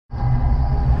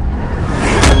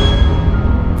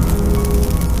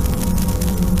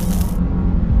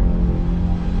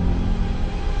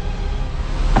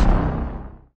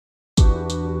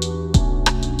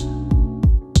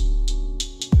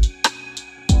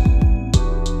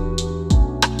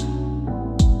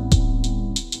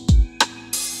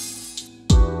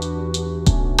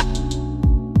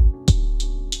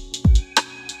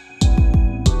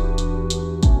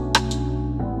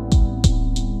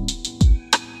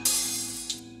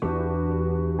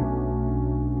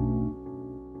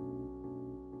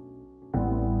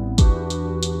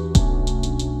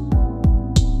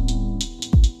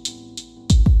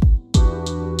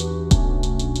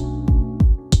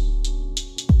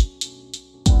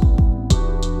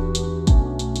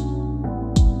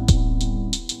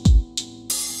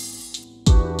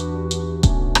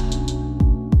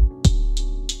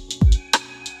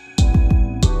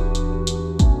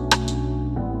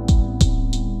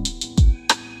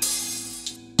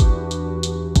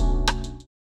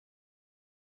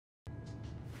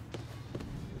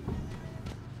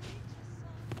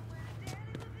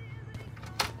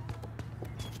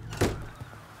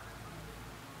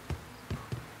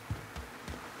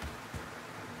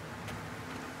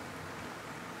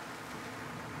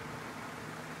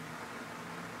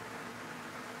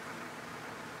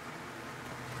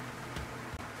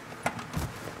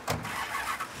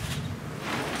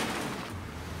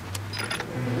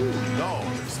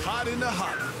in the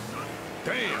hollow.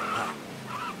 Damn hot.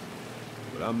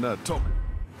 But I'm not talking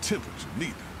temperature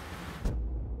neither.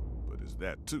 But it's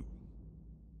that too.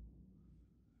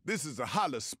 This is the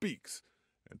Holler Speaks,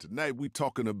 and tonight we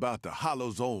talking about the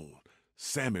Hollow's own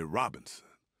Sammy Robinson.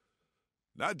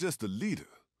 Not just a leader,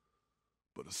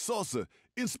 but a source of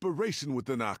inspiration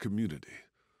within our community.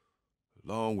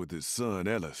 Along with his son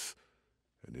Ellis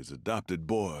and his adopted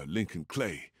boy Lincoln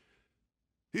Clay,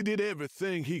 he did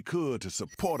everything he could to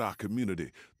support our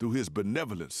community through his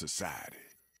benevolent society.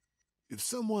 If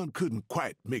someone couldn't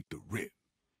quite make the rent,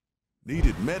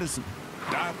 needed medicine,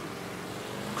 diapers,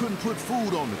 couldn't put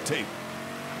food on the table,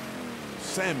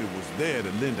 Sammy was there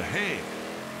to lend a hand.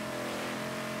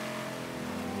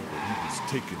 But he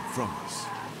was taken from us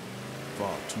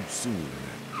far too soon in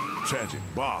that tragic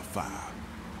bar fire.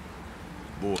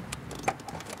 Boy.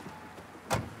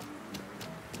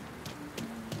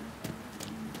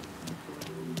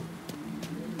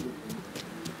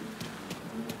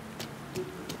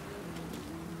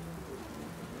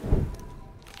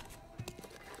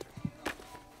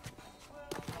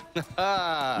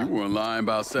 You weren't lying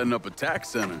about setting up a tax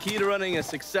center. Key to running a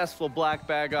successful black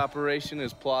bag operation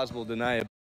is plausible deniability.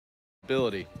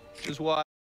 This is why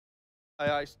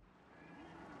I...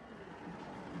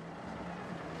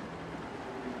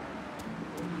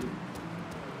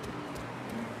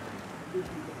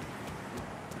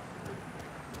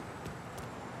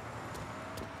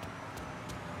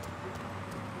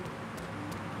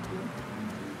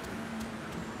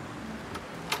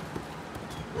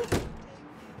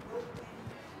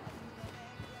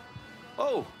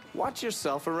 Oh, watch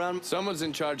yourself around. Someone's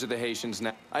in charge of the Haitians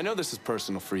now. I know this is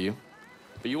personal for you,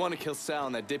 but you want to kill Sal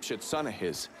and that dipshit son of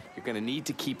his, you're gonna need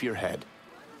to keep your head.